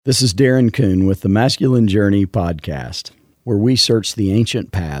This is Darren Kuhn with the Masculine Journey podcast, where we search the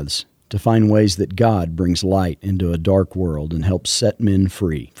ancient paths to find ways that God brings light into a dark world and helps set men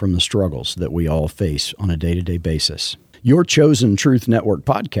free from the struggles that we all face on a day-to-day basis. Your chosen Truth Network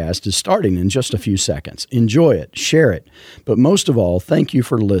podcast is starting in just a few seconds. Enjoy it, share it, but most of all, thank you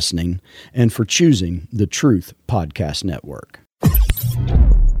for listening and for choosing the Truth Podcast Network.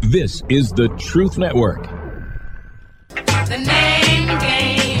 This is the Truth Network. The name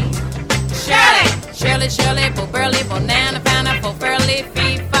game. Shirley, Bo Burley, Bonana, Fana, Bo Furley,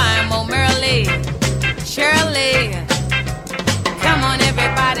 Fee, Fine, Mo Merly, Shirley. Come on,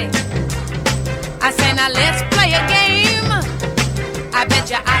 everybody. I say, now let's play a game. I bet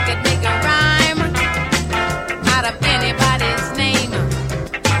you I could make a rhyme out of anybody's name.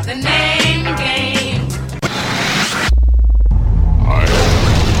 The name game.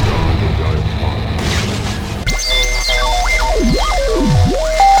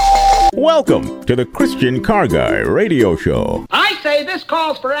 Welcome to the Christian Car Guy Radio Show. I say this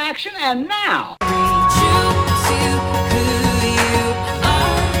calls for action, and now.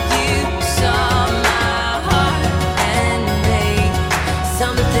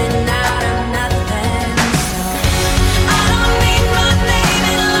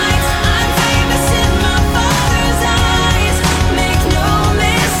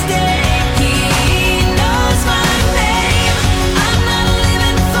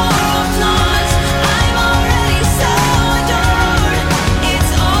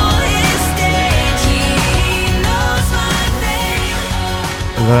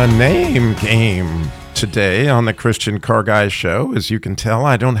 The name game today on the Christian Car Guy Show. As you can tell,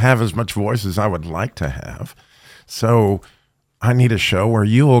 I don't have as much voice as I would like to have. So I need a show where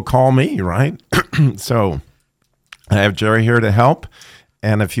you will call me, right? So I have Jerry here to help.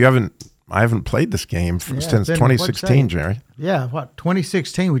 And if you I haven't played this game since 2016, Jerry. Yeah,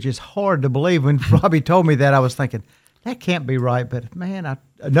 2016, which is hard to believe. When Robby told me that, I was thinking, that can't be right. But man,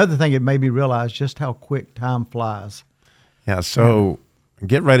 another thing it made me realize just how quick time flies. Yeah, so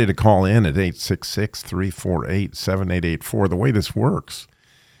get ready to call in at 866-348-7884. The way this works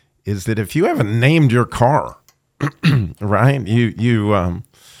is that if you haven't named your car, right, you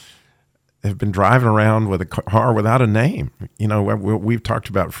have been driving around with a car without a name. You know, what we've talked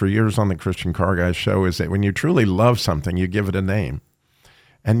about for years on the Christian Car Guy Show is that when you truly love something, you give it a name.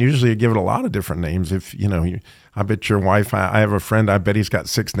 And usually you give it a lot of different names. If, I bet your wife, I have a friend, I bet he's got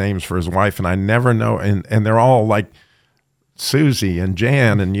 6 names for his wife, and I never know, and they're all like Susie and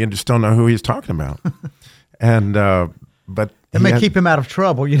Jan, and you just don't know who he's talking about. And but it may keep him out of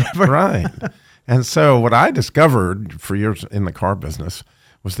trouble. You never right. And so what I discovered for years in the car business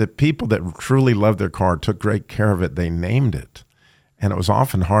was that people that truly loved their car took great care of it. They named it, and it was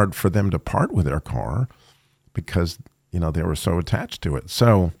often hard for them to part with their car because they were so attached to it.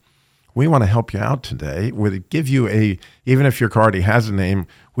 So we want to help you out today. We give you even if your car already has a name,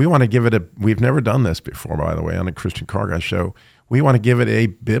 we want to give it we've never done this before, by the way, on the Christian Car Guy Show. We want to give it a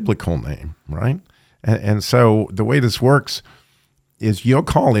biblical name, right? And so the way this works is you'll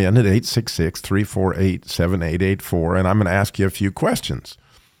call in at 866-348-7884, and I'm going to ask you a few questions.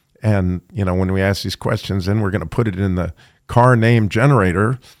 And, when we ask these questions, then we're going to put it in the car name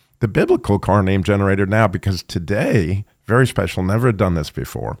generator, the biblical car name generator now, because today, very special, never done this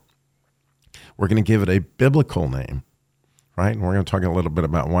before. We're going to give it a biblical name, right? And we're going to talk a little bit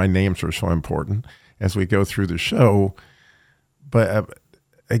about why names are so important as we go through the show. But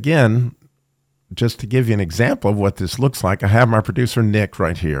again, just to give you an example of what this looks like, I have my producer, Nick,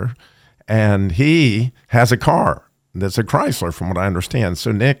 right here, and he has a car that's a Chrysler, from what I understand.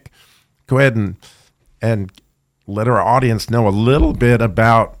 So, Nick, go ahead and let our audience know a little bit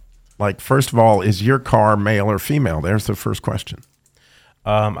about, first of all, is your car male or female? There's the first question.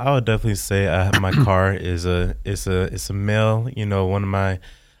 I would definitely say my car is a male.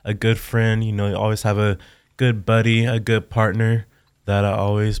 A good friend. You always have a good buddy, a good partner that I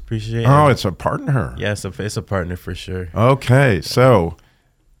always appreciate. Oh, it's a partner. Yes, it's a partner for sure. Okay, so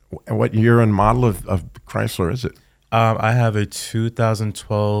what year and model of Chrysler is it? I have a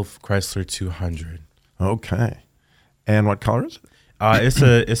 2012 Chrysler 200. Okay, and what color is it?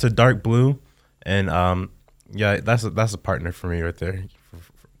 It's a dark blue, and that's a partner for me right there.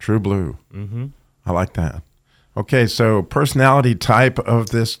 True blue. Mm-hmm. I like that. Okay, so personality type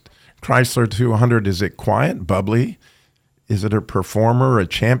of this Chrysler 200, is it quiet, bubbly? Is it a performer, a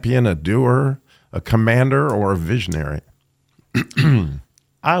champion, a doer, a commander, or a visionary?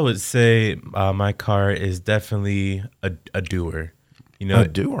 I would say my car is definitely a doer. A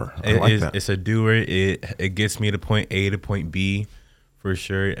doer. I like that. It's a doer. It gets me to point A to point B for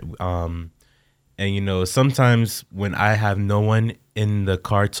sure. And sometimes when I have no one in the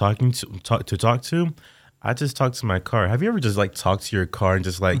car talk to, I just talk to my car. Have you ever just like talked to your car and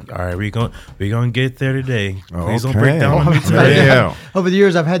just like, all right, we gonna get there today. Please don't break down on me today. Yeah. Over the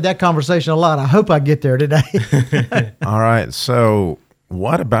years, I've had that conversation a lot. I hope I get there today. All right. So,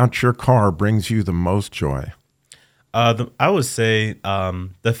 what about your car brings you the most joy? I would say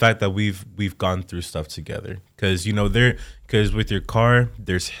the fact that we've gone through stuff together, because because with your car,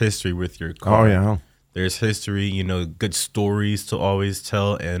 there's history with your car. Oh yeah. There's history, good stories to always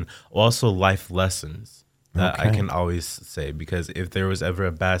tell, and also life lessons that I can always say. Because if there was ever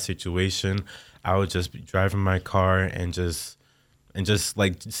a bad situation, I would just be driving my car and just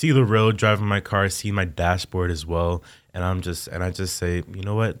like see the road, driving my car, see my dashboard as well, and I just say, you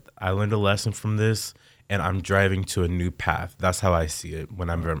know what, I learned a lesson from this, and I'm driving to a new path. That's how I see it when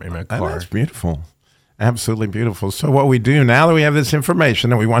I'm in my car. That's beautiful. Absolutely beautiful. So what we do now that we have this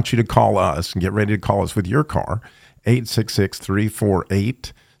information, and we want you to call us and get ready to call us with your car,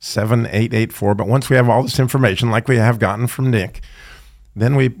 866-348-7884. But once we have all this information, like we have gotten from Nick,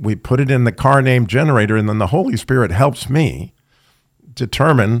 then we put it in the car name generator, and then the Holy Spirit helps me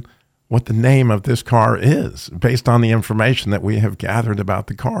determine what the name of this car is based on the information that we have gathered about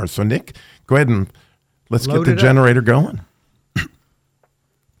the car. So Nick, go ahead and let's get the generator going.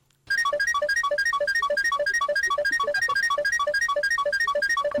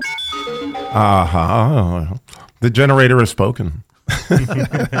 The generator has spoken.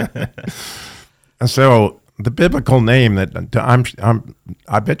 So the biblical name that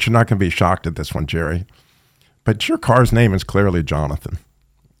I bet you're not going to be shocked at this one, Jerry, but your car's name is clearly Jonathan.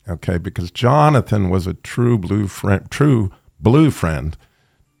 Okay, because Jonathan was a true blue friend to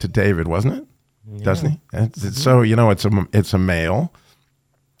David, wasn't it? Yeah. Doesn't he? So it's a male.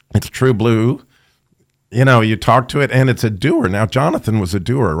 It's true blue. You talk to it, and it's a doer. Now, Jonathan was a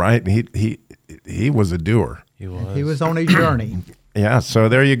doer, right? He was a doer. He was on a journey. Yeah, so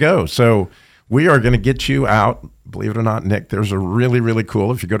there you go. So we are going to get you out. Believe it or not, Nick, there's a really, really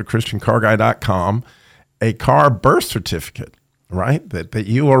cool, if you go to ChristianCarGuy.com, a car birth certificate, right, that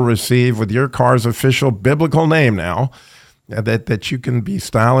you will receive with your car's official biblical name now, that you can be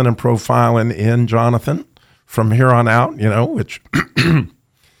styling and profiling in Jonathan from here on out, which...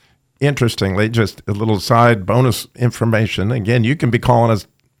 Interestingly, just a little side bonus information. Again, you can be calling us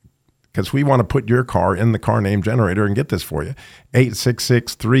because we want to put your car in the car name generator and get this for you.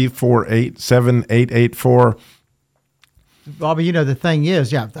 866-348-7884. Robby, the thing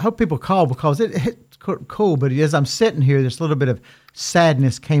is, I hope people call because it's cool, but as I'm sitting here, this little bit of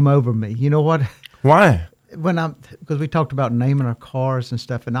sadness came over me. You know what? Why? Because we talked about naming our cars and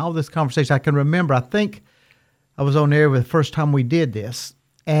stuff, and all this conversation, I can remember, I think I was on air with the first time we did this.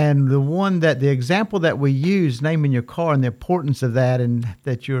 And the example that we use, naming your car and the importance of that, and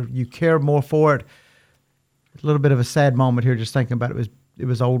that you care more for it. A little bit of a sad moment here, just thinking about it. It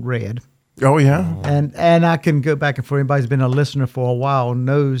was Old Red. Oh yeah. And I can go back, and for anybody who's been a listener for a while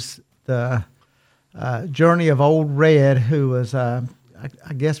knows the journey of Old Red, who was I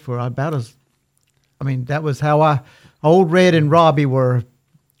guess for about that was how Old Red and Robby were.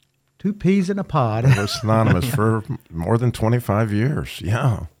 Two peas in a pod. They're synonymous for more than 25 years.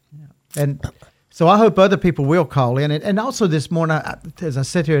 Yeah. And so I hope other people will call in. And also this morning, as I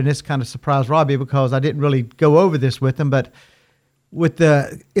sit here, and this kind of surprised Robby because I didn't really go over this with him, but with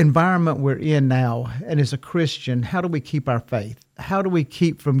the environment we're in now, and as a Christian, how do we keep our faith? How do we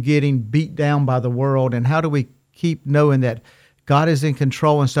keep from getting beat down by the world? And how do we keep knowing that God is in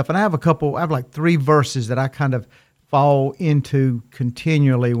control and stuff? And I have like 3 verses that I kind of fall into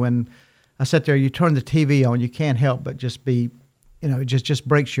continually when I sit there. You turn the TV on, you can't help but just be, it just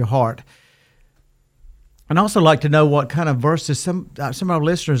breaks your heart. And I also like to know what kind of verses some of our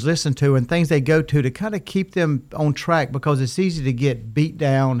listeners listen to and things they go to kind of keep them on track, because it's easy to get beat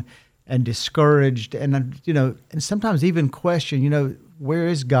down and discouraged, and and sometimes even question, where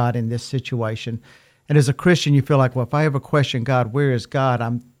is God in this situation? And as a Christian, you feel like, well, if I ever question God, where is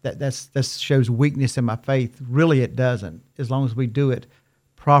God? That shows weakness in my faith. Really, it doesn't. As long as we do it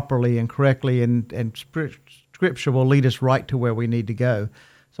properly and correctly, and Scripture will lead us right to where we need to go.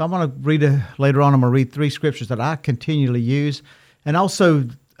 So I'm going to read later on. I'm going to read 3 scriptures that I continually use, and also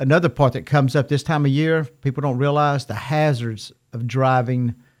another part that comes up this time of year. People don't realize the hazards of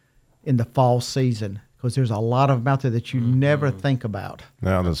driving in the fall season, because there's a lot of them out there that you never think about.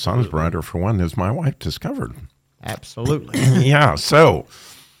 Now, the sun's brighter, for one, as my wife discovered. Absolutely. Yeah, so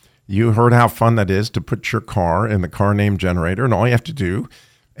you heard how fun that is to put your car in the car name generator, and all you have to do,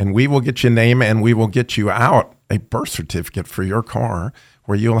 and we will get you a name, and we will get you out a birth certificate for your car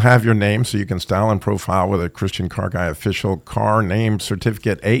where you'll have your name so you can style and profile with a Christian Car Guy official car name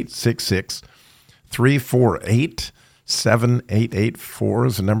certificate. 866-348 866-347-8884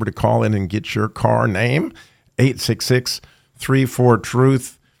 is the number to call in and get your car name.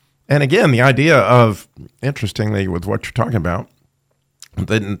 866-34-TRUTH. And again, the idea of, interestingly, with what you're talking about,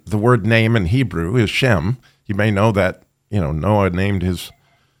 the word name in Hebrew is Shem. You may know that, Noah named his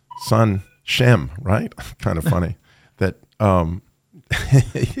son Shem, right? Kind of funny that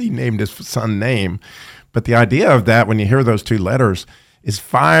he named his son name. But the idea of that, when you hear those two letters, is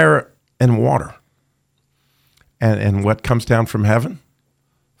fire and water. And what comes down from heaven?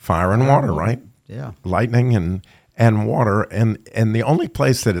 Fire and water, right? Yeah. Lightning and water. And the only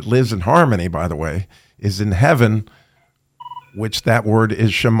place that it lives in harmony, by the way, is in heaven, which that word is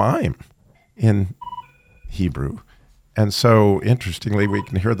Shemaim in Hebrew. And so, interestingly, we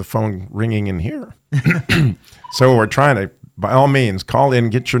can hear the phone ringing in here. So we're trying to, by all means, call in,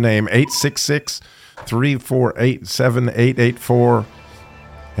 get your name, 866-348-7884,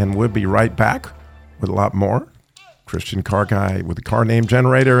 and we'll be right back with a lot more. Christian Car Guy with the car name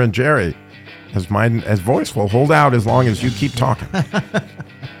generator, and Jerry, as voice, will hold out as long as you keep talking.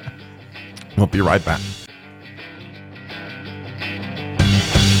 We'll be right back.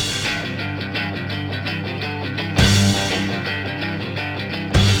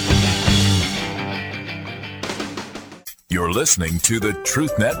 You're listening to the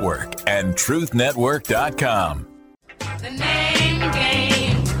Truth Network and truthnetwork.com. The name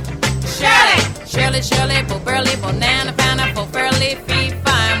game. Shirley, Shirley, Shirley, Bo Burley, Bonana, Pineapple, Furley, Fee,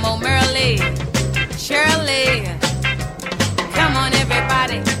 Fine, Mo Merley. Shirley, come on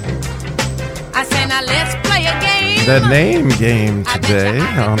everybody. I say now let's play a game. The name game today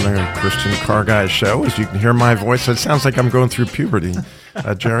on the Christian Car Guy show, as you can hear my voice, it sounds like I'm going through puberty,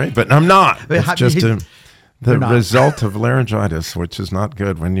 Jerry, but I'm not. It's just the result of laryngitis, which is not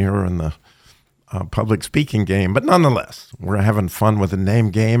good when you're in the public speaking game. But nonetheless, we're having fun with the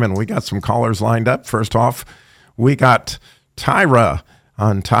name game, and we got some callers lined up. First off, we got Tyra.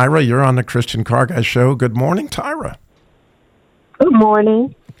 Tyra, you're on the Christian Car Guy show. Good morning, Tyra. Good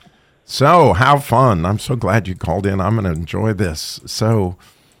morning. So, how fun. I'm so glad you called in. I'm going to enjoy this. So,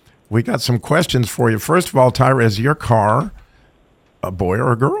 we got some questions for you. First of all, Tyra, is your car a boy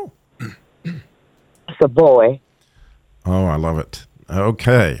or a girl? It's a boy. Oh, I love it.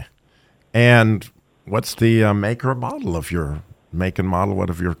 Okay. And what's the make or model of your make and model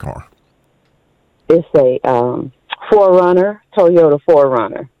of your car? It's a 4Runner, Toyota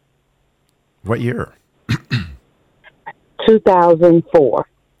 4Runner. What year? 2004.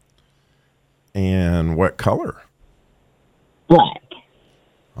 And what color? Black.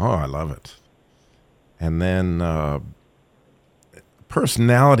 Oh, I love it. And then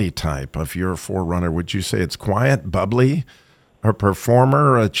personality type of your 4Runner, would you say it's quiet, bubbly, a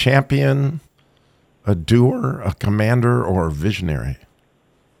performer, a champion, a doer, a commander, or a visionary?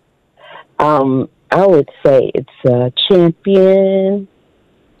 I would say it's a champion.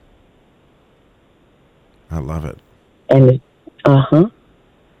 I love it. And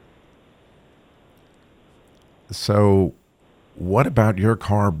So, what about your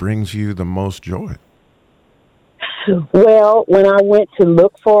car brings you the most joy? Well, when I went to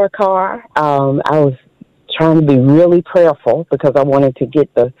look for a car, I was trying to be really prayerful because I wanted to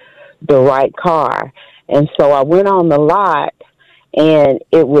get the right car. And so I went on the lot, and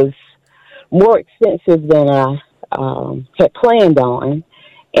it was more expensive than I had planned on.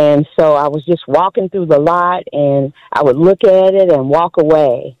 And so I was just walking through the lot, and I would look at it and walk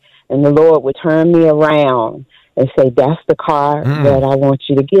away. And the Lord would turn me around and say, that's the car that I want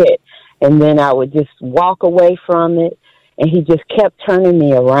you to get. And then I would just walk away from it, and he just kept turning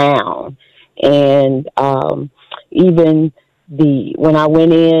me around. And even when I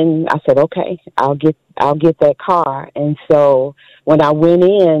went in, I said, okay, I'll get that car. And so when I went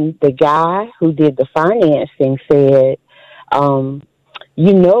in, the guy who did the financing said,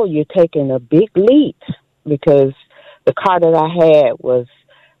 you're taking a big leap, because the car that I had was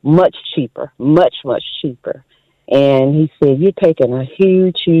much cheaper, much, much cheaper. And he said, you're taking a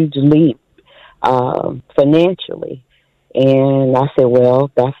huge, huge leap financially. And I said, well,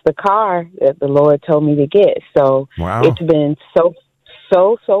 that's the car that the Lord told me to get. So wow. It's been so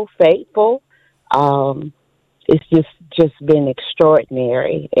faithful. It's just been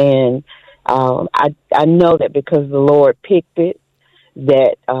extraordinary. And I know that because the Lord picked it,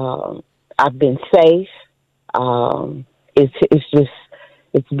 that I've been safe.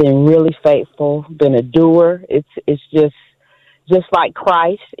 It's been really faithful, been a doer. It's just like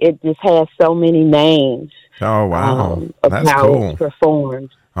Christ. It just has so many names. Oh, wow. Of That's how cool. it's performed.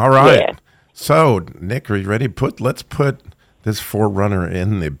 All right. Yeah. So, Nick, are you ready? Let's put this 4Runner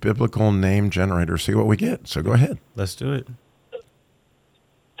in the biblical name generator, see what we get. So go ahead. Let's do it.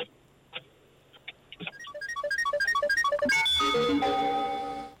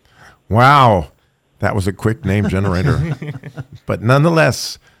 Wow. That was a quick name generator. But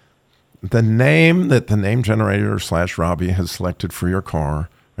nonetheless, the name that the name generator / Robby has selected for your car.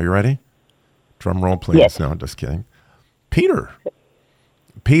 Are you ready? Drum roll, please. Yes. No, I'm just kidding. Peter,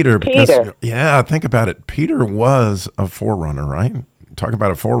 because, yeah, think about it. Peter was a forerunner, right? Talk about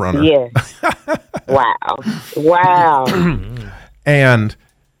a forerunner. Yes. Wow. And,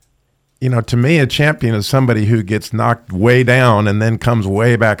 to me, a champion is somebody who gets knocked way down and then comes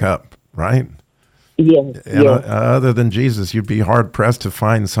way back up, right? Yes. Other than Jesus, you'd be hard pressed to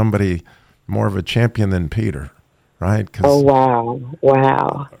find somebody more of a champion than Peter, right? Oh,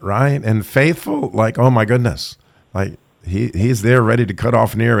 wow. Right? And faithful, like, oh my goodness. Like, he's there ready to cut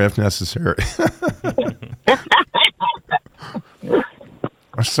off an ear if necessary.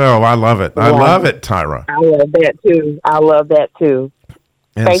 So I love it. I love it, Tyra. I love that too.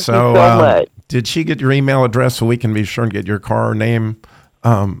 And Thank you so much. Did she get your email address so we can be sure and get your car name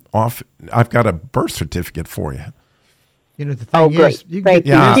off? I've got a birth certificate for you. The thing is, you can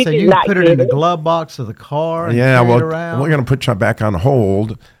you can put it in the glove box of the car. And carry it around. We're going to put you back on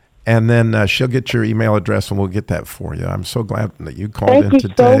hold, and then she'll get your email address, and we'll get that for you. I'm so glad that you called in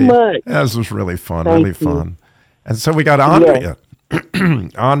today. Thank you so much. This was really fun, fun. And so we got Andrea. Yes.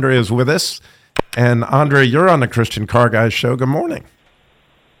 Andrea is with us, and Andrea, you're on the Christian Car Guys show. Good morning.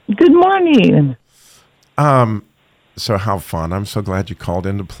 Good morning. So how fun. I'm so glad you called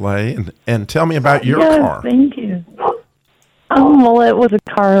in to play. And tell me about your car. Thank you. Well, it was a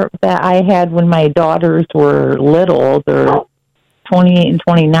car that I had when my daughters were little. They're 28 and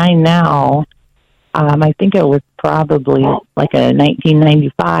 29 now. I think it was probably like a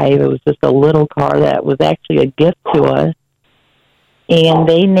 1995. It was just a little car that was actually a gift to us. And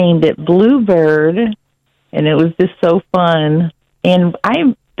they named it Bluebird, and it was just so fun. And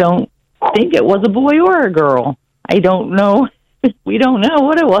I don't think it was a boy or a girl. I don't know. We don't know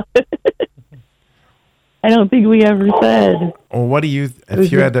what it was. I don't think we ever said. Well, what do you,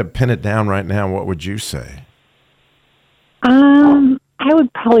 if you had to pin it down right now, what would you say? I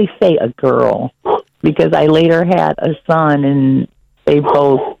would probably say a girl, because I later had a son, and they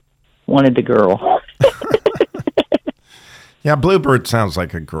both wanted a girl. Yeah, Bluebird sounds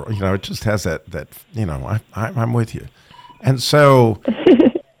like a girl. It just has that I'm with you. And so,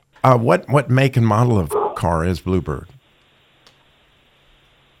 what make and model of car is Bluebird?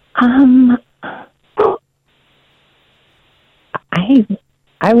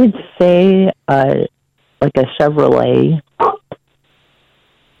 I would say like a Chevrolet.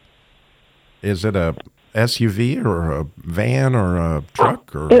 Is it a SUV or a van or a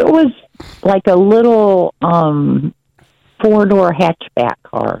truck? Or it was like a little 4-door hatchback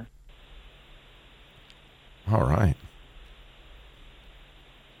car. All right.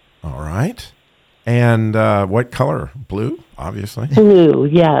 And what color? Blue, obviously. Blue,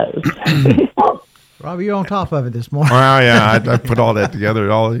 yes. Robby, you're on top of it this morning. Well, yeah, I put all that together.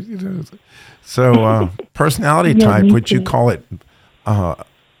 So, personality type, would you call it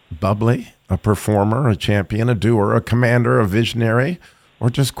bubbly, a performer, a champion, a doer, a commander, a visionary,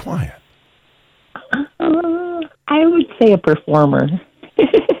 or just quiet? I would say a performer.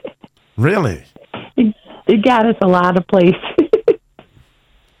 Really? It got us a lot of places.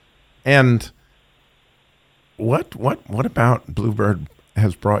 And what about Bluebird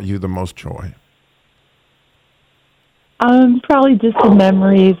has brought you the most joy? Probably just the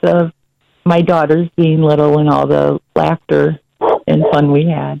memories of my daughters being little and all the laughter and fun we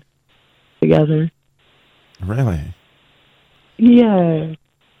had together. Really? Yeah.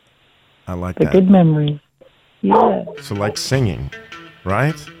 I like the that. Good memories. Yeah. So like singing,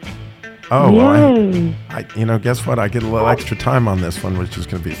 right? Oh, yes. Well, guess what? I get a little extra time on this one, which is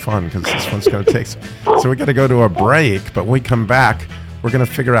going to be fun because this one's going to take. So we got to go to a break, but when we come back, we're going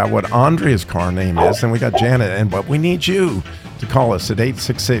to figure out what Andrea's car name is, and we got Janet, but we need you to call us at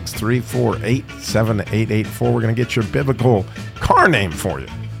 866-348-7884. We're going to get your biblical car name for you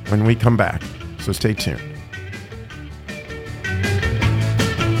when we come back. So stay tuned.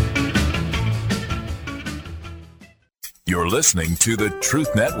 You're listening to the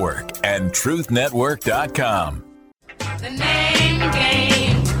Truth Network and truthnetwork.com. The name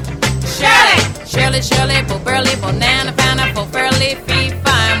game. Shirley, Bo Burley, Banana, Pineapple, Furley, Fee,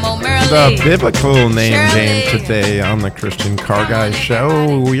 Fine, Mo Merley. The biblical name Shirley. game today on the Christian Car Guys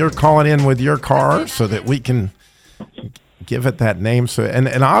show. You're calling in with your car so that we can give it that name. So,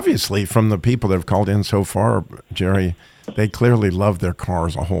 and obviously from the people that have called in so far, Jerry, they clearly love their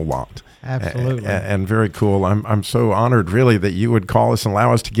cars a whole lot. Absolutely. And very cool. I'm so honored, really, that you would call us and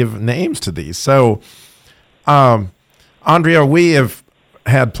allow us to give names to these. So, Andrea, we have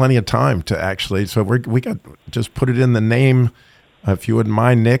had plenty of time to actually, so we got just put it in the name if you wouldn't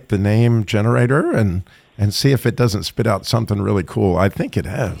mind, Nick, the name generator, and see if it doesn't spit out something really cool. I think it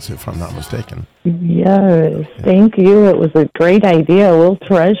has, if I'm not mistaken. Yes, thank you. It was a great idea. We'll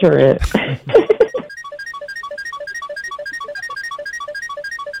treasure it.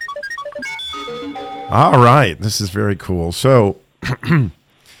 All right, this is very cool. So,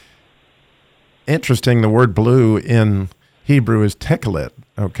 interesting, the word blue in Hebrew is tekelet,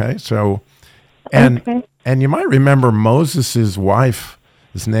 okay? So, and you might remember Moses' wife,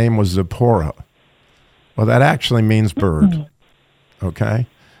 his name was Zipporah. Well, that actually means bird, okay?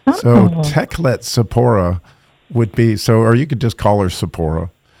 So, tekelet Zipporah would be, or you could just call her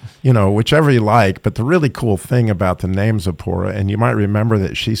Zipporah, whichever you like. But the really cool thing about the name Zipporah, and you might remember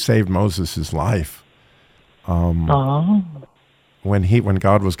that she saved Moses' life. When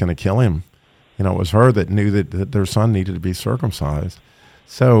God was going to kill him, it was her that knew that their son needed to be circumcised.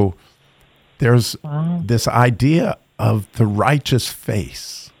 So there's this idea of the righteous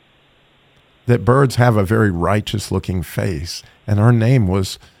face, that birds have a very righteous looking face. And her name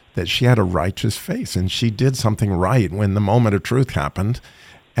was that she had a righteous face and she did something right when the moment of truth happened.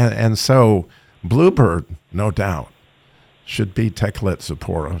 And so bluebird, no doubt, should be tekelet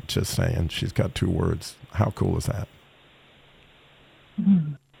Zipporah, just saying. She's got 2 words. How cool is that?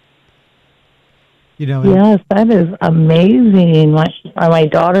 Yes, that is amazing. My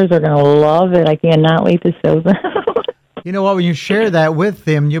daughters are going to love it. I cannot wait to show them. You know what? When you share that with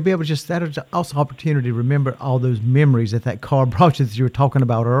them, you'll be able to that'll also opportunity to remember all those memories that car brought you that you were talking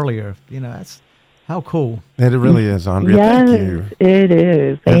about earlier. That's how cool. It really is, Andrea. Yes, thank you. It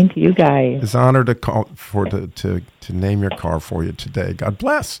is. Thank you, guys. It's an honor to call to name your car for you today. God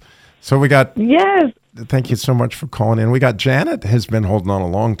bless. So we got. Yes. Thank you so much for calling in. We got Janet has been holding on a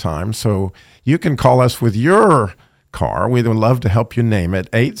long time, so you can call us with your car. We would love to help you name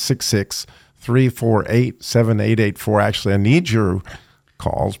it. 866-348-7884. Actually, I need your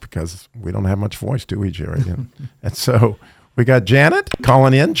calls because we don't have much voice, do we, Jerry? And so we got Janet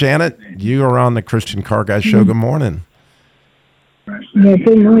calling in. Janet, you are on the Christian Car Guy Show. Good morning. Yeah,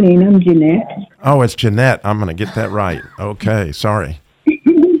 good morning. I'm Jeanette. Oh, it's Jeanette. I'm going to get that right. Okay, sorry.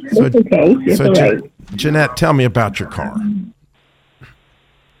 It's okay. It's all right. Jeanette, tell me about your car.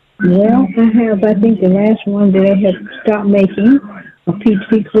 Well, I think the last one that I have stopped making, a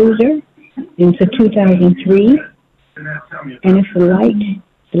PT Cruiser. It's a 2003, and it's a light.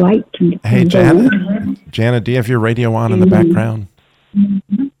 Hey, Janet, do you have your radio on in the background?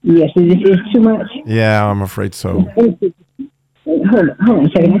 Yes, it's too much. Yeah, I'm afraid so. Hold on a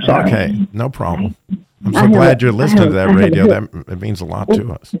second. I'm sorry. Okay, no problem. I'm so glad you're listening to that radio. It means a lot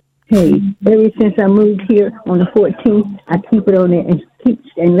to us. Hey, ever since I moved here on the 14th, I keep it on there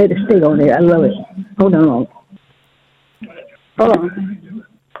and let it stay on there. I love it. Hold on.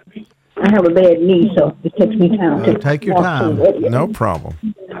 I have a bad knee, so it takes me time to take your time. No problem.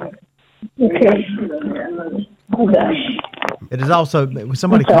 Okay. Oh gosh. It is also when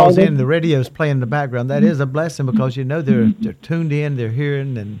somebody calls in, the radio's playing in the background. That is a blessing because they're tuned in, they're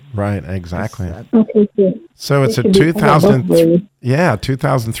hearing, and right, exactly. Okay, good. So it's a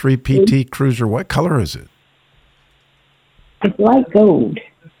 2003 PT Cruiser. What color is it? It's light gold.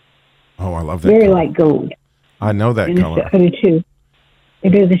 Oh, I love that. Very light gold. I know that color. I do too. It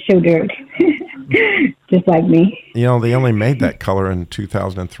doesn't show dirt, just like me. They only made that color in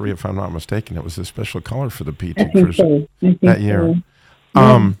 2003, if I'm not mistaken. It was a special color for the PT Cruiser that year.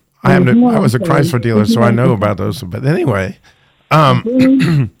 So. I was a Chrysler dealer, so I know about those. But anyway,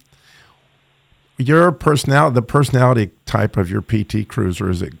 your the personality type of your PT Cruiser,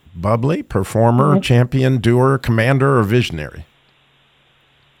 is it bubbly, performer, champion, doer, commander, or visionary?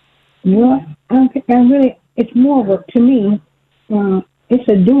 Well, it's more of a, to me, it's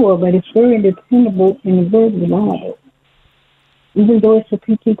a doer, but it's very dependable and very reliable. Even though it's a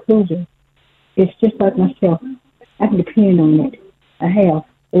PT Cruiser, it's just like myself. I can depend on it. I have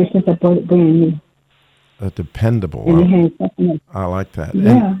ever since I bought it brand new. Dependable. And it has something like, I like that.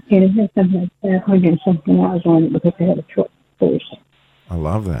 Yeah, and it has something like 500 and something hours on it because I had a truck first. I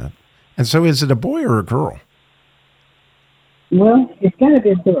love that. And so is it a boy or a girl? Well, it's got to be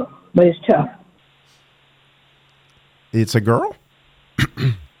a girl, but it's tough. It's a girl?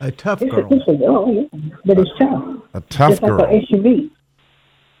 A tough girl. It's a girl, yeah, but it's tough. A tough just girl. Like an SUV.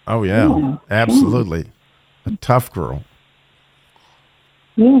 Oh, yeah, absolutely. A tough girl.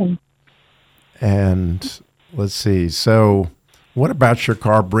 Yeah. And let's see. So what about your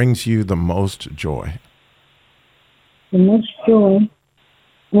car brings you the most joy? The most joy?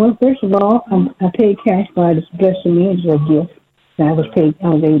 Well, first of all, I paid cash for it. It's blessing me. It's a gift. I was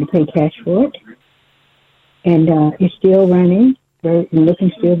able to pay cash for it. And it's still running. And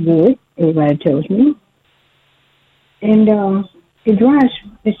looking still good. Everybody tells me. And It drives.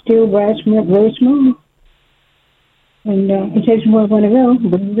 It still drives me very smooth. And it takes more than to go,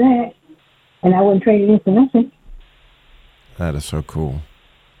 believe that. And I wouldn't trade it in for nothing. That is so cool.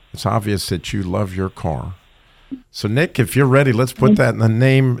 It's obvious that you love your car. So, Nick, if you're ready, let's put that in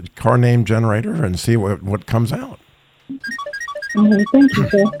the car name generator and see what comes out. Thank you,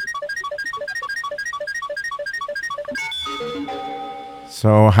 sir.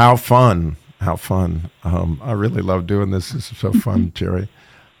 So, how fun. How fun. I really love doing this. This is so fun, Jerry.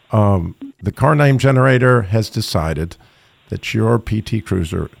 The car name generator has decided that your PT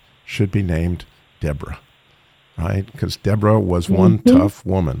Cruiser should be named Deborah, right? Because Deborah was one tough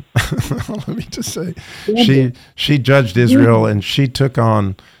woman. Let me just say, she judged Israel and she took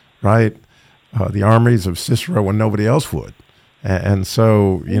on, right, the armies of Sisera when nobody else would. And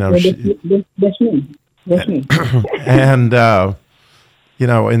so, you know, that's me. That's me. And, you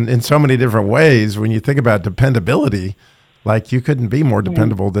know, in so many different ways, when you think about dependability, like you couldn't be more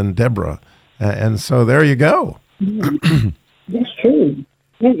dependable than Deborah. And so there you go. That's true.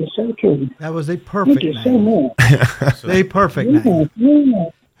 That is so true. That was a perfect name. So much. A perfect name. Yeah.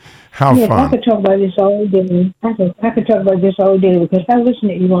 How fun. I could talk about this all day. I could talk about this all day because I listen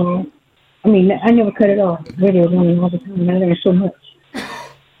to you all. I mean, I never cut it off. Radio running all the time. I learned so much.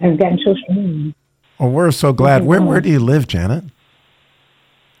 I've gotten so strong. Well, we're so glad. Where do you live, Janet?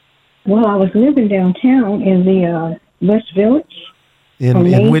 Well, I was living downtown in the West Village.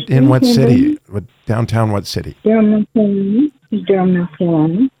 In what city? Downtown what city? Durham, North Carolina. Durham, North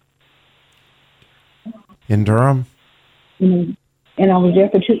Carolina. In Durham? And I was there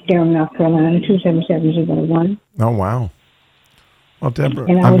for Durham, North Carolina, 27701. Oh, wow. Well, Deborah.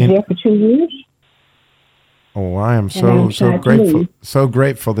 And I was there for 2 years. Oh, I am so grateful. So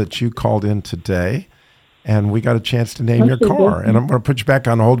grateful that you called in today. And we got a chance to name your car. And I'm going to put you back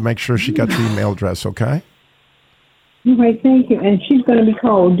on hold to make sure she got your email address, okay? All right, thank you. And she's going to be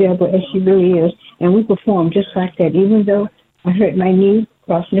called Deborah, as she really is. And we perform just like that, even though I hurt my knee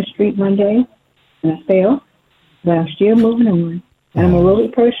crossing the street one day, and I fell. But I'm still moving on. And I'm a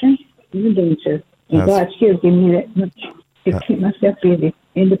aerobic person, even dancer. And God still gives me that much to keep myself busy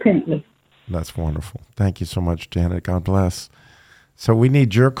independently. That's wonderful. Thank you so much, Janet. God bless. So we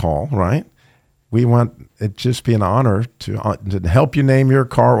need your call, right? We want it just be an honor to help you name your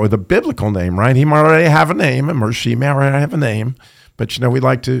car with a biblical name, right? He might already have a name, or she may already have a name, but we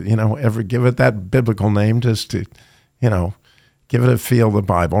like to, ever give it that biblical name just to, give it a feel of the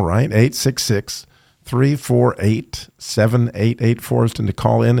Bible, right? 866-348-7884 is to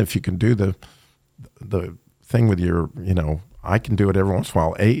call in if you can do the thing with your, I can do it every once in a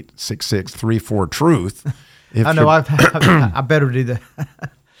while. 866-34-TRUTH. I know I better do that.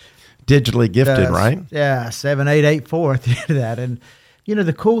 Digitally gifted, right? Yeah, 7884 at the end of that. And,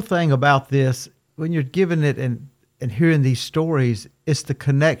 the cool thing about this, when you're giving it and hearing these stories, it's the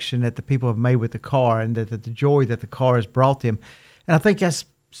connection that the people have made with the car and the joy that the car has brought them. And I think that's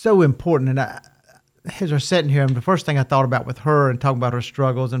so important. And as we're sitting here, the first thing I thought about with her and talking about her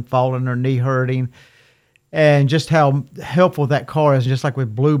struggles and falling, her knee hurting, and just how helpful that car is, just like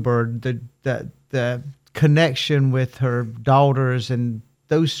with Bluebird, the connection with her daughters and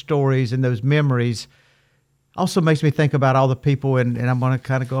those stories and those memories also makes me think about all the people, and I'm going to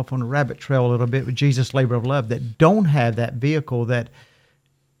kind of go off on a rabbit trail a little bit with Jesus' Labor of Love, that don't have that vehicle, that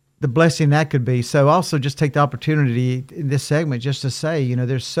the blessing that could be. So also just take the opportunity in this segment just to say,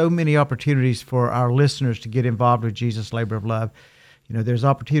 there's so many opportunities for our listeners to get involved with Jesus' Labor of Love. There's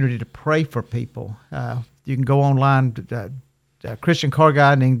opportunity to pray for people. You can go online, Christian Car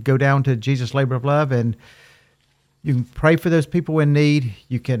Guide, and then go down to Jesus' Labor of Love, and you can pray for those people in need.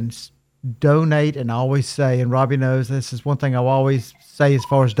 You can donate, and I always say, and Robby knows this is one thing I always say as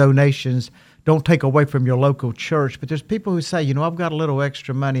far as donations, don't take away from your local church. But there's people who say, I've got a little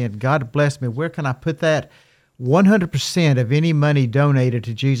extra money and God bless me. Where can I put that? 100% of any money donated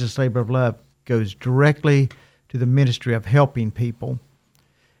to Jesus' Labor of Love goes directly to the ministry of helping people.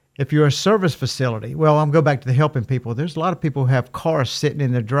 If you're a service facility, well, I'm going back to the helping people. There's a lot of people who have cars sitting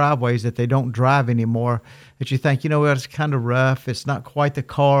in their driveways that they don't drive anymore, that you think, it's kind of rough. It's not quite the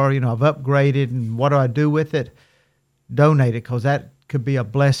car, I've upgraded, and what do I do with it? Donate it, because that could be a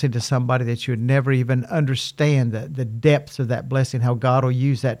blessing to somebody that you would never even understand the depths of that blessing, how God will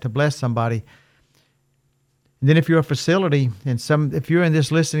use that to bless somebody. And then if you're a facility, if you're in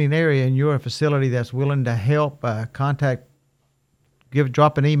this listening area and you're a facility that's willing to help, contact,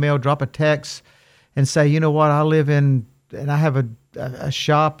 drop an email, drop a text, and say, I live in, and I have a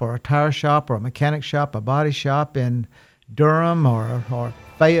shop or a tire shop or a mechanic shop, a body shop in Durham or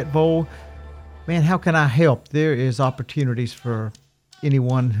Fayetteville. Man, how can I help? There is opportunities for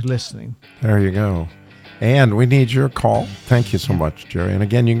anyone listening. There you go. And we need your call. Thank you so much, Jerry. And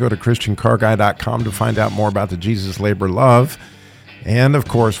again, you can go to ChristianCarGuy.com to find out more about the Jesus Labor Love. And, of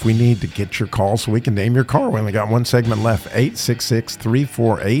course, we need to get your call so we can name your car. We only got one segment left.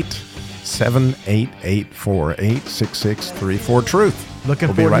 866-348-7884. 866-34-TRUTH.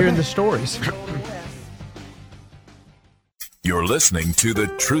 Looking forward to hearing the stories. You're listening to the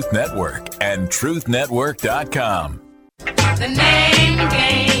Truth Network and TruthNetwork.com. The name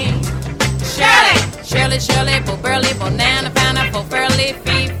game. Shirley, Shirley, Shirley, Bo Burley, Banana, Pineapple, Furley,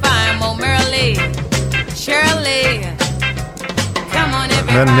 Fee, Fine, Mo Merley. Shirley, come on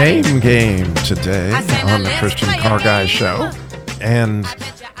everybody. The name game today on the Christian Car Guy Show. And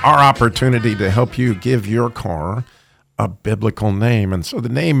our opportunity to help you give your car a biblical name. And so the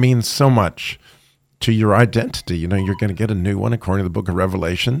name means so much to your identity. You know, you're going to get a new one according to the book of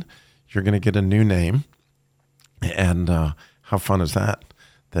Revelation. You're going to get a new name. And how fun is that?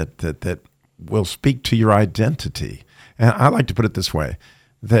 That will speak to your identity. And I like to put it this way,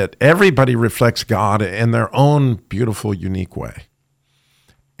 that everybody reflects God in their own beautiful, unique way.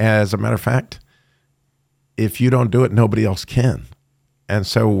 As a matter of fact, if you don't do it, nobody else can. And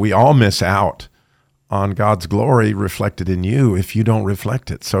so we all miss out on God's glory reflected in you if you don't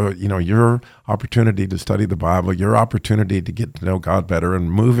reflect it. So, you know, your opportunity to study the Bible, your opportunity to get to know God better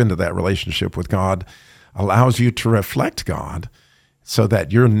and move into that relationship with God allows you to reflect God so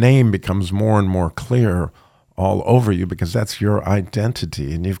that your name becomes more and more clear all over you, because that's your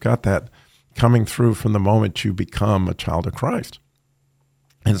identity. And you've got that coming through from the moment you become a child of Christ.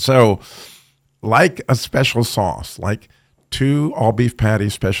 And so, like a special sauce, like 2 all-beef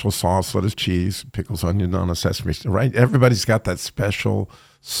patties, special sauce, lettuce, cheese, pickles, onion on a sesame, right? Everybody's got that special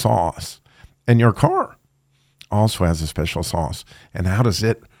sauce. And your car also has a special sauce. And how does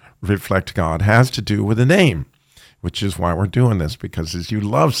it reflect God? It has to do with a name, which is why we're doing this, because as you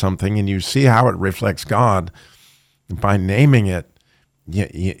love something and you see how it reflects God, by naming it,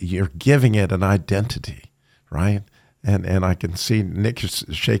 you're giving it an identity, right? And I can see Nick is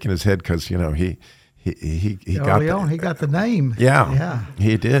shaking his head because, you know, he got the name. Yeah,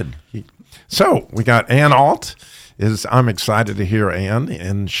 he did. So we got Ann Alt. I'm excited to hear Ann,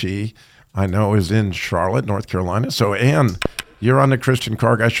 and she, I know, is in Charlotte, North Carolina. So Ann, you're on the Christian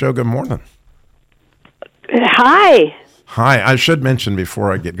Car Guy Show. Good morning. Hi. Hi. I should mention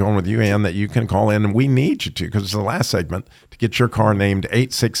before I get going with you, Ann, that you can call in, and we need you to, because it's the last segment, to get your car named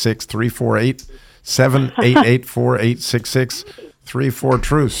 866-348-7884,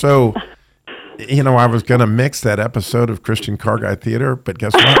 866-34-TRUTH. So, you know, I was going to mix that episode of Christian Car Guy Theater, but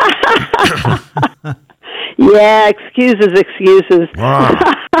guess what? Yeah, excuses. Wow.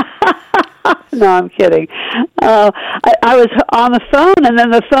 No, I'm kidding. I was on the phone, and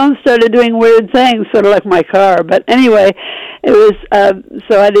then the phone started doing weird things, sort of like my car. But anyway, it was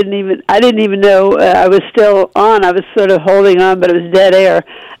so I didn't even know I was still on. I was sort of holding on, but it was dead air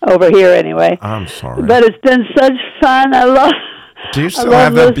over here anyway. I'm sorry. But it's been such fun. I love. Do you still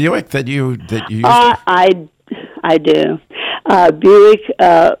have that Buick that you used? I do. Buick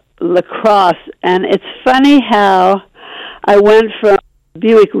LaCrosse, and it's funny how I went from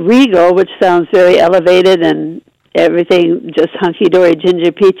Buick Regal, which sounds very elevated and everything just hunky-dory,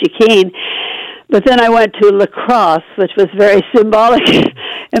 ginger, peachy keen. But then I went to LaCrosse, which was very symbolic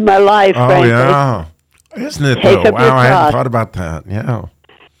in my life, frankly. Yeah. Isn't it, Take though? up Wow, your I hadn't cross. thought about that. Yeah.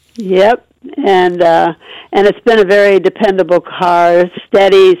 Yep. And it's been a very dependable car,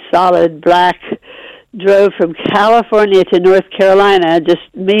 steady, solid, black. Drove from California to North Carolina, just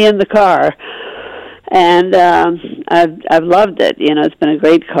me in the car. And I've loved it. You know, it's been a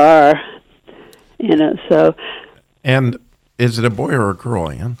great car. You know, so. And is it a boy or a girl,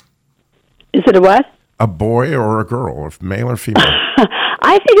 Ann? Is it a what? A boy or a girl, male or female?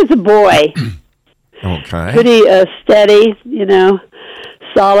 I think it's a boy. Okay. Pretty steady, you know,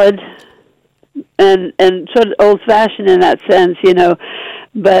 solid, and sort of old-fashioned in that sense, you know.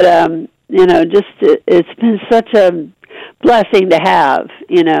 But you know, just it's been such a blessing to have,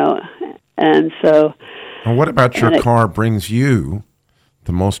 you know. And so. And what about your car brings you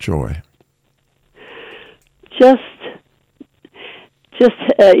the most joy? Just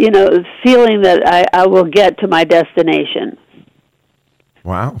you know, feeling that I will get to my destination.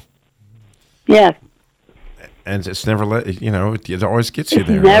 Wow. Yeah. And it's never it always gets you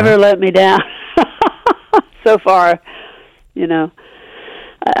there. Never right? let me down. So far, you know.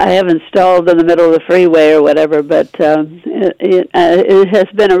 I haven't stalled in the middle of the freeway or whatever, but it has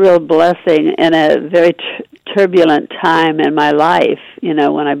been a real blessing and a very turbulent time in my life, you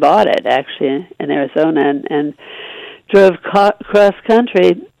know, when I bought it, actually, in Arizona, and drove cross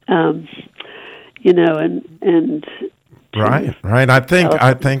country, you know, and right. I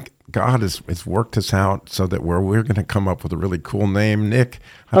think God has worked us out so that we're going to come up with a really cool name. Nick,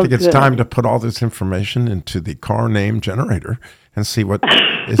 I think it's time to put all this information into the car name generator and see what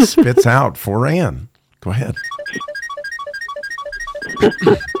it spits out for Ann. Go ahead.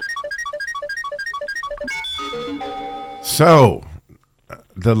 So,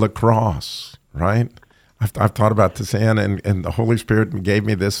 the lacrosse, right? I've thought about this, Ann, and the Holy Spirit gave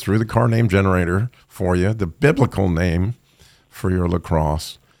me this through the car name generator for you. The biblical name for your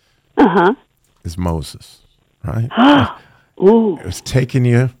lacrosse is Moses, right? Ooh. It was taking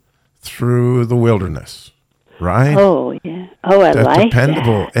you through the wilderness, right? Oh, yeah. Oh, I like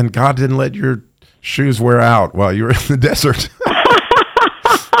dependable. that. And God didn't let your shoes wear out while you were in the desert.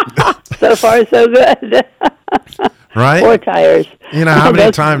 So far, so good. Right? 4 tires. You know, how many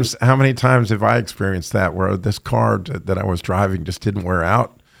times have I experienced that where this car that I was driving just didn't wear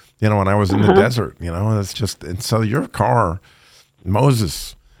out, you know, when I was in the desert, you know, it's just, and so your car,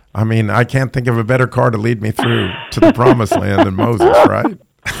 Moses, I mean, I can't think of a better car to lead me through to the promised land than Moses, right?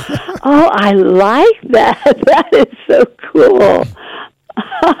 Oh, I like that. That is so cool.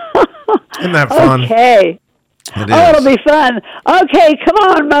 Isn't that fun? Okay. It is. Oh, it'll be fun. Okay, come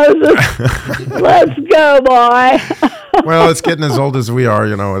on, Moses. Let's go, boy. Well, it's getting as old as we are,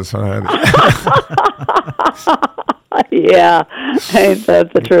 you know. Yeah, ain't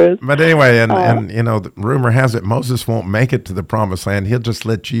that the truth? But anyway, and you know, the rumor has it Moses won't make it to the promised land. He'll just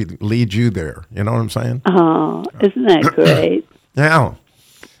lead you there. You know what I'm saying? Oh, isn't that great? Yeah.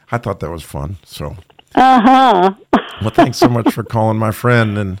 I thought that was fun. So. Well, thanks so much for calling, my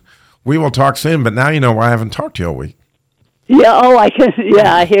friend, and we will talk soon. But now you know why I haven't talked to you all week. Yeah. Oh, I can.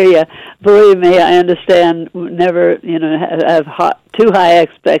 Yeah, I hear you. Believe me, I understand. Never, you know, have too high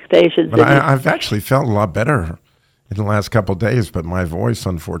expectations. But I've actually felt a lot better in the last couple of days. But my voice,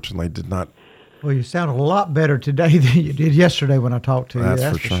 unfortunately, did not. Well, you sound a lot better today than you did yesterday when I talked to you.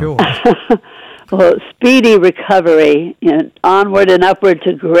 That's for sure. Well, speedy recovery, you know, onward and upward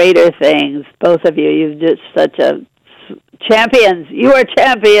to greater things. Both of you, you've just such a champions. You are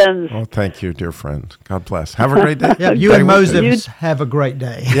champions. Oh, thank you, dear friend. God bless. Have a great day. Yeah, you and Moses have a great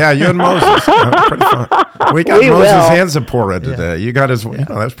day. Yeah, you and Moses. Pretty fun. We got Moses and Zipporah today. You got his. You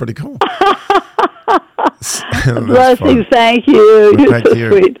know, that's pretty cool. Blessings. Thank you. You're thank so you.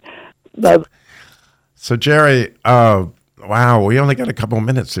 Sweet. Bye. So, Jerry, wow, we only got a couple of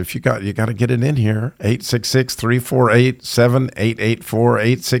minutes. If you got to get it in here. 866-348-7884,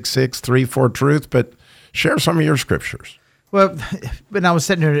 866-34-TRUTH. But share some of your scriptures. Well, when I was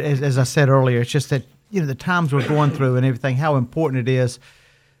sitting here, as I said earlier, it's just that, you know, the times we're going through and everything, how important it is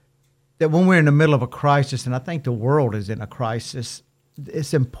that when we're in the middle of a crisis, and I think the world is in a crisis,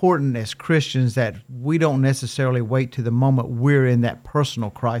 it's important as Christians that we don't necessarily wait to the moment we're in that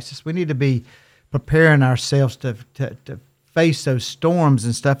personal crisis. We need to be preparing ourselves to face those storms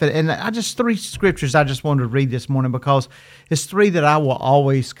and stuff. And I just 3 scriptures I just wanted to read this morning because it's 3 that I will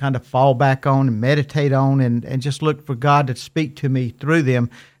always kind of fall back on and meditate on and just look for God to speak to me through them.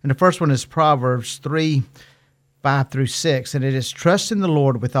 And the first one is Proverbs 3:5-6, and it is, trust in the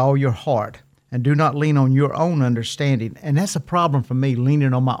Lord with all your heart and do not lean on your own understanding. And that's a problem for me,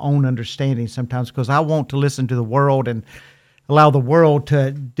 leaning on my own understanding sometimes, because I want to listen to the world and allow the world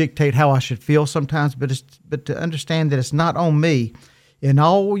to dictate how I should feel sometimes, but to understand that it's not on me. In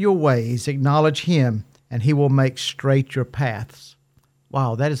all your ways, acknowledge Him, and He will make straight your paths.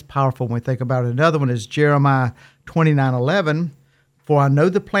 Wow, that is powerful when we think about it. Another one is Jeremiah 29:11. For I know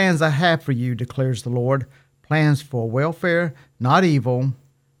the plans I have for you, declares the Lord, plans for welfare, not evil,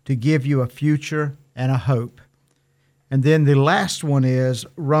 to give you a future and a hope. And then the last one is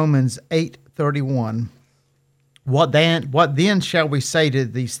Romans 8:31. What then shall we say to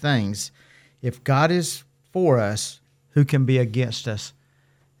these things? If God is for us, who can be against us?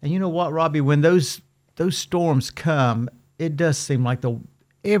 And you know what, Robby? When those storms come, it does seem like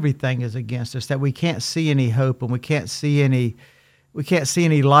everything is against us. That we can't see any hope and we can't see any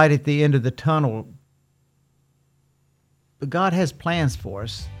light at the end of the tunnel. But God has plans for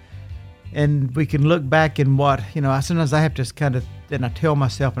us, and we can look back and sometimes I have to kind of, and I tell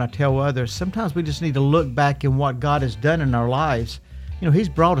myself and I tell others, sometimes we just need to look back in what God has done in our lives. You know, He's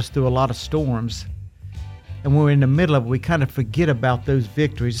brought us through a lot of storms. And when we're in the middle of it, we kind of forget about those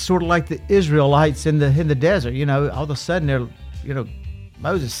victories. It's sort of like the Israelites in the desert. You know, all of a sudden they're, you know,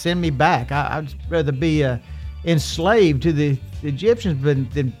 Moses, send me back. I'd rather be enslaved to the Egyptians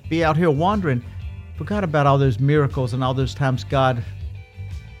than be out here wandering. Forgot about all those miracles and all those times God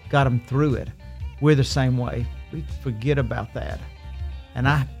got them through it. We're the same way. We forget about that. And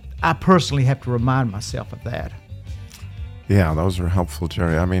I personally have to remind myself of that. Yeah, those are helpful,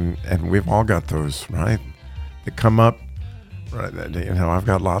 Jerry. I mean, and we've all got those, right? That come up Right. You know, I've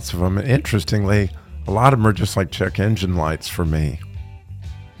got lots of them. Interestingly, a lot of them are just like check engine lights for me.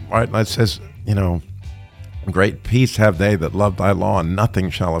 Right? It says, you know, great peace have they that love thy law, and nothing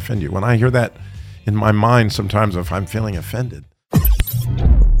shall offend you. When I hear that in my mind, sometimes if I'm feeling offended.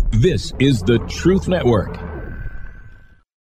 This is the Truth Network.